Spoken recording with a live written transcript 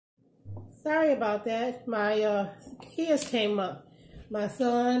Sorry about that. My kids came up. My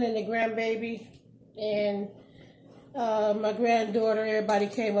son and the grandbaby and my granddaughter, everybody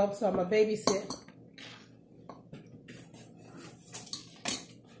came up, so I'm a babysit.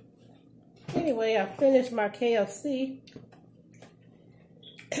 Anyway, I finished my KFC.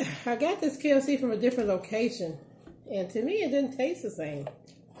 I got this KFC from a different location, and to me it didn't taste the same.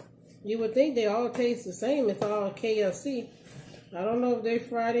 You would think they all taste the same. It's all KFC. I don't know if they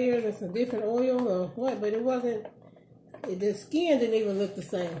fried it or it's a different oil or what, but it wasn't. The skin didn't even look the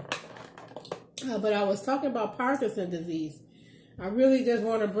same. But I was talking about Parkinson's disease. I really just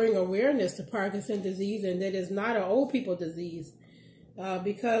want to bring awareness to Parkinson's disease, and that it's not an old people disease.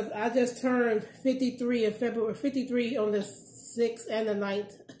 Because I just turned 53 in February, 53 on the 6th and the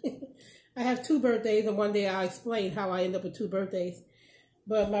 9th. I have 2 birthdays, and one day I'll explain how I end up with 2 birthdays.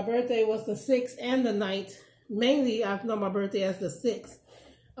 But my birthday was the 6th and the 9th. Mainly, I've known my birthday as the 6th.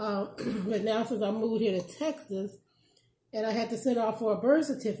 But now since I moved here to Texas, and I had to send off for a birth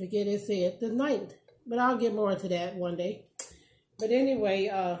certificate, it said the 9th. But I'll get more into that one day. But anyway,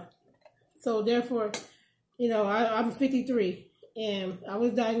 so therefore, you know, I'm 53. And I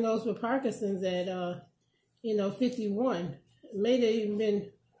was diagnosed with Parkinson's at, 51. May have even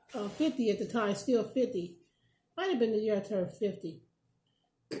been 50 at the time, still 50. Might have been the year I turned 50.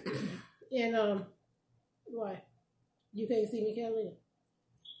 And, why? You can't see me, Catalina?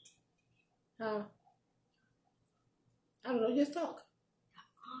 Huh? I don't know, just talk.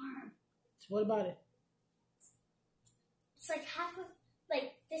 Arm. What about it? It's like half of,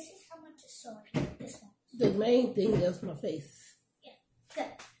 like, this is how much is sore. This one. The main thing is my face. Good.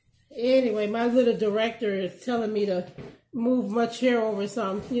 Anyway, my little director is telling me to move my chair over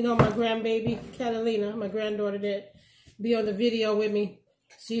some. You know, my grandbaby, Catalina, my granddaughter that be on the video with me.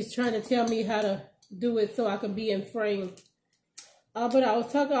 She's trying to tell me how to do it so I can be in frame. But I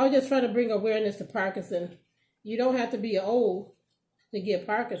was just trying to bring awareness to Parkinson. You don't have to be old to get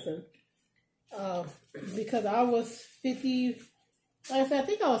Parkinson. Because I was 50, like I said, I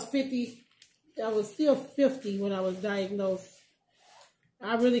think I was 50. I was still 50 when I was diagnosed.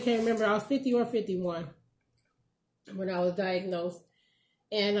 I really can't remember. I was 50 or 51 when I was diagnosed.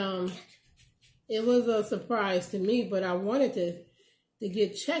 And it was a surprise to me, but I wanted to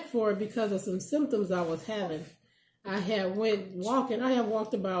get checked for it because of some symptoms I was having. I had walked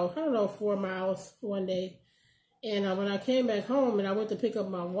about, 4 miles one day. And when I came back home and I went to pick up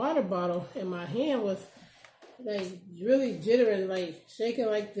my water bottle, and my hand was like really jittering, like shaking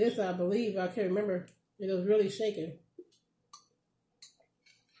like this, I believe. I can't remember. It was really shaking.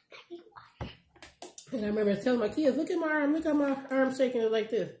 And I remember telling my kids, look at my arm, look at my arm shaking it like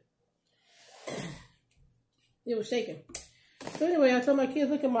this. It was shaking. So anyway, I told my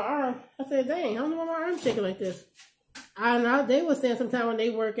kids, look at my arm. I said, dang, I don't know why my arm's shaking like this. They were saying sometimes when they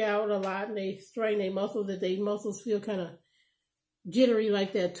work out a lot and they strain their muscles, that their muscles feel kind of jittery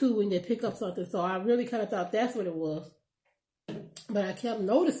like that too when they pick up something. So I really kind of thought that's what it was. But I kept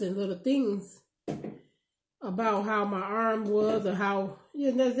noticing little things about how my arm was, or how,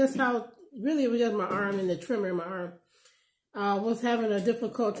 that's just how, really it was just my arm and the tremor in my arm. I was having a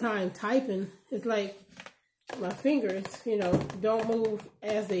difficult time typing. It's like my fingers, don't move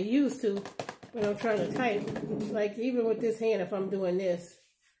as they used to when I'm trying to type. Like even with this hand, if I'm doing this,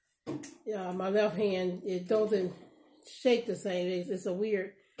 my left hand, it doesn't shake the same. It's a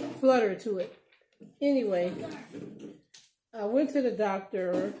weird flutter to it. Anyway, I went to the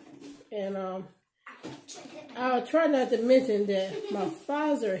doctor, and I'll try not to mention that my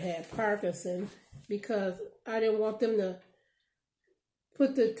father had Parkinson's because I didn't want them to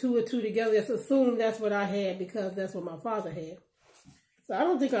put the 2 or 2 together. Just assume that's what I had because that's what my father had. So I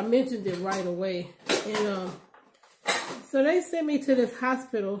don't think I mentioned it right away. And so they sent me to this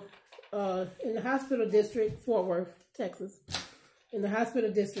hospital in the hospital district, Fort Worth, Texas. In the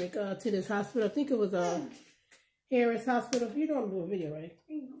hospital district, to this hospital. I think it was Harris Hospital. You know I'm doing a video, right?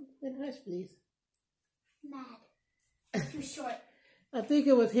 Then hush, please. Mad. Too short. I think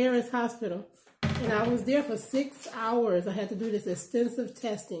it was Harris Hospital. And I was there for 6 hours. I had to do this extensive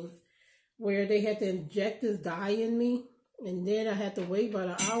testing where they had to inject this dye in me. And then I had to wait about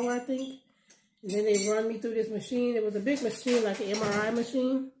an hour, I think. And then they run me through this machine. It was a big machine, like an MRI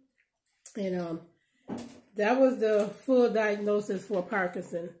machine. And that was the full diagnosis for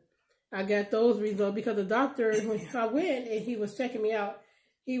Parkinson. I got those results because the doctor, when I went and he was checking me out,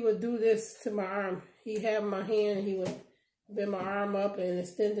 he would do this to my arm. He had my hand and he would bend my arm up and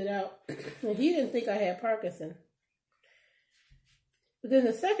extend it out. And he didn't think I had Parkinson. But then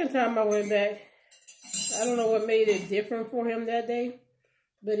the second time I went back, I don't know what made it different for him that day,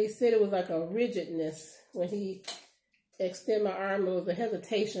 but he said it was like a rigidness when he extend my arm. It was a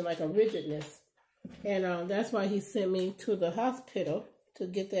hesitation, like a rigidness. And that's why he sent me to the hospital to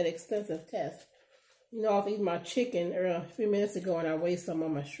get that extensive test. You know, I was eating my chicken a few minutes ago and I wasted some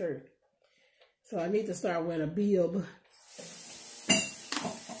on my shirt. So I need to start wearing a bib.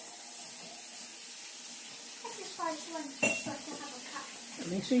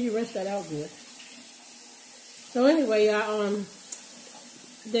 Make sure you rinse that out good. So anyway,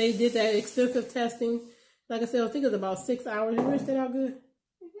 they did that extensive testing. Like I said, I think it was about 6 hours. You rinsed it out good?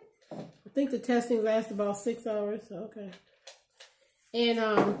 Mm-hmm. I think the testing lasts about 6 hours. Okay. And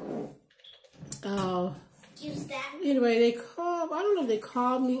anyway, they called. I don't know if they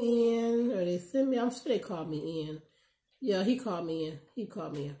called me in or they sent me. I'm sure they called me in. Yeah, he called me in. He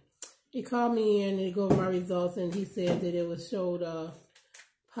called me in and he go over my results and he said that it was showed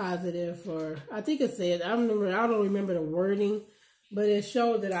positive, or I think it said, I don't remember the wording, but it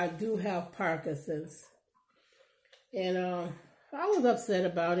showed that I do have Parkinson's. And I was upset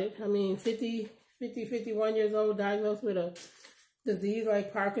about it. I mean, 51 years old, diagnosed with a disease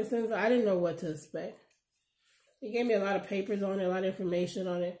like Parkinson's. I didn't know what to expect. He gave me a lot of papers on it, a lot of information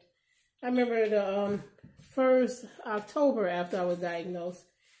on it. I remember the first October after I was diagnosed,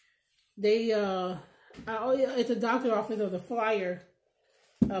 they at the doctor's office there was a flyer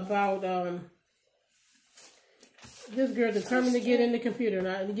about this girl determined to get in the computer,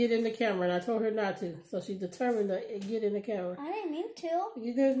 not get in the camera, and I told her not to. So she determined to get in the camera. I didn't mean to.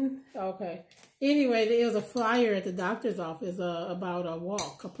 You didn't? Okay. Anyway, there was a flyer at the doctor's office about a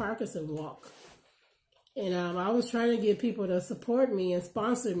walk, a Parkinson walk. And I was trying to get people to support me and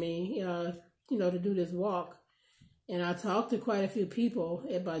sponsor me, you know, to do this walk. And I talked to quite a few people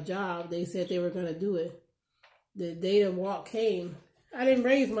at my job. They said they were going to do it. The day the walk came, I didn't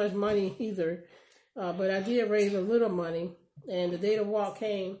raise much money either, but I did raise a little money. And the day the walk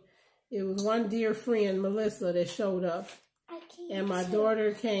came, it was one dear friend, Melissa, that showed up. And my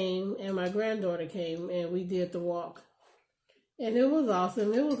daughter came and my granddaughter came and we did the walk. And it was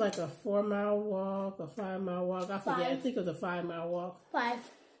awesome. It was like a 4-mile walk, a 5-mile walk. I forget. I think it was a 5-mile walk. 5.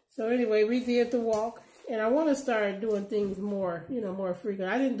 So anyway, we did the walk. And I want to start doing things more, you know, more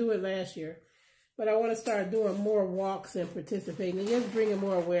frequent. I didn't do it last year. But I want to start doing more walks and participating. And just bringing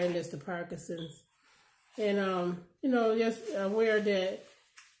more awareness to Parkinson's. And, you know, just aware that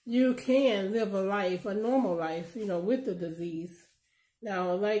you can live a life, a normal life, you know, with the disease.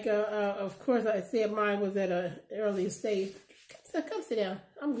 Now, like, of course, I said mine was at an early stage. So come sit down.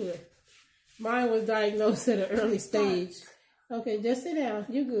 I'm good. Mine was diagnosed at an early stage. Okay, just sit down.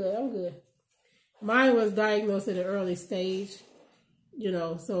 You're good. I'm good. Mine was diagnosed at an early stage, you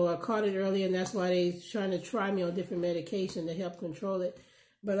know, so I caught it early, and that's why they're trying to try me on different medication to help control it.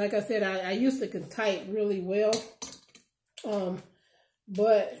 But like I said, I used to can type really well.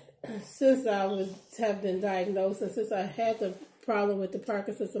 But since I have been diagnosed, and since I had the problem with the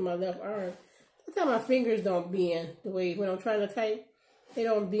Parkinson's in my left arm, sometimes my fingers don't bend the way when I'm trying to type. They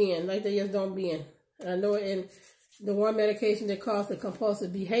don't bend, like they just don't bend. I know in the one medication that causes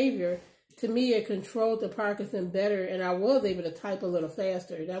compulsive behavior, to me it controlled the Parkinson better, and I was able to type a little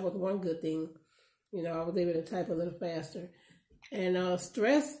faster. That was one good thing. You know, I was able to type a little faster. And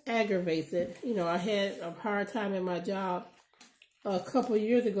stress aggravates it. You know, I had a hard time in my job a couple of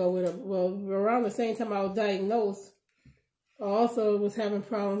years ago around the same time I was diagnosed. I also was having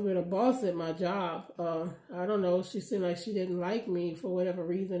problems with a boss at my job. I don't know. She seemed like she didn't like me for whatever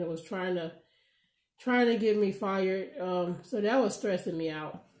reason. It was trying to get me fired. So that was stressing me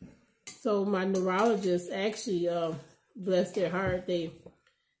out. So my neurologist actually, bless their heart, they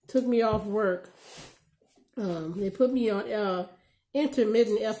took me off work. They put me on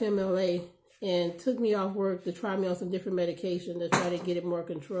intermittent FMLA and took me off work to try me on some different medication to try to get it more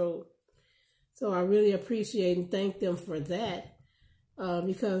controlled. So I really appreciate and thank them for that,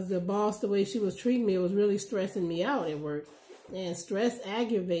 because the boss, the way she was treating me, it was really stressing me out at work. And stress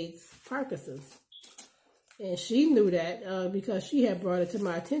aggravates Parkinson's. And she knew that because she had brought it to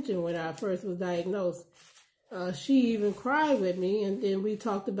my attention when I first was diagnosed. She even cried with me, and then we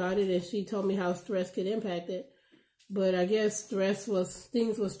talked about it, and she told me how stress could impact it. But I guess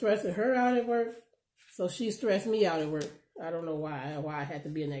things were stressing her out at work, so she stressed me out at work. I don't know why I had to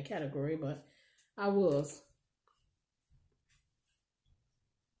be in that category, but I was.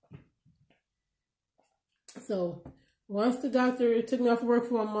 So once the doctor took me off work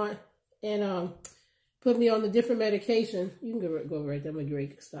for a month and put me on the different medication, you can go right there. I'm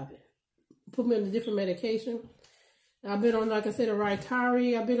gonna stop it. Put me on the different medication. I've been on, like I said, a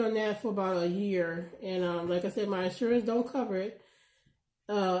Rytari. I've been on that for about a year, and like I said, my insurance don't cover it.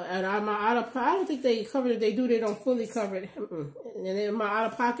 And I don't think they cover it. They do. They don't fully cover it. And then my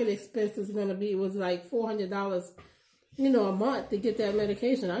out of pocket expense is gonna be, it was like $400 you know, a month to get that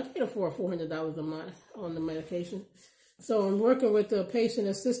medication. I can't afford $400 a month on the medication. So I'm working with the patient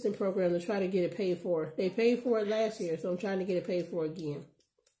assistant program to try to get it paid for. They paid for it last year, so I'm trying to get it paid for again.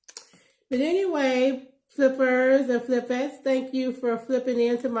 But anyway, flippers and flippettes, thank you for flipping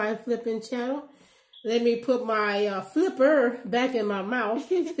into my flipping channel. Let me put my flipper back in my mouth.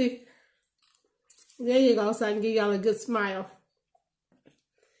 There you go, so I can give y'all a good smile.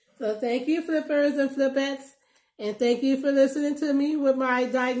 So thank you, flippers and flippettes. And thank you for listening to me with my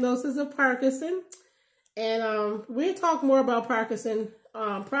diagnosis of Parkinson. And we'll talk more about Parkinson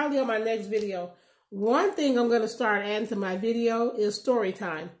probably on my next video. One thing I'm going to start adding to my video is story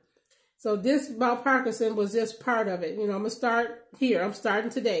time. So this about Parkinson was just part of it. You know, I'm going to start here. I'm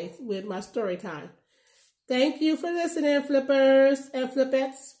starting today with my story time. Thank you for listening, flippers and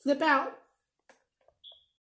flippettes. Flip out.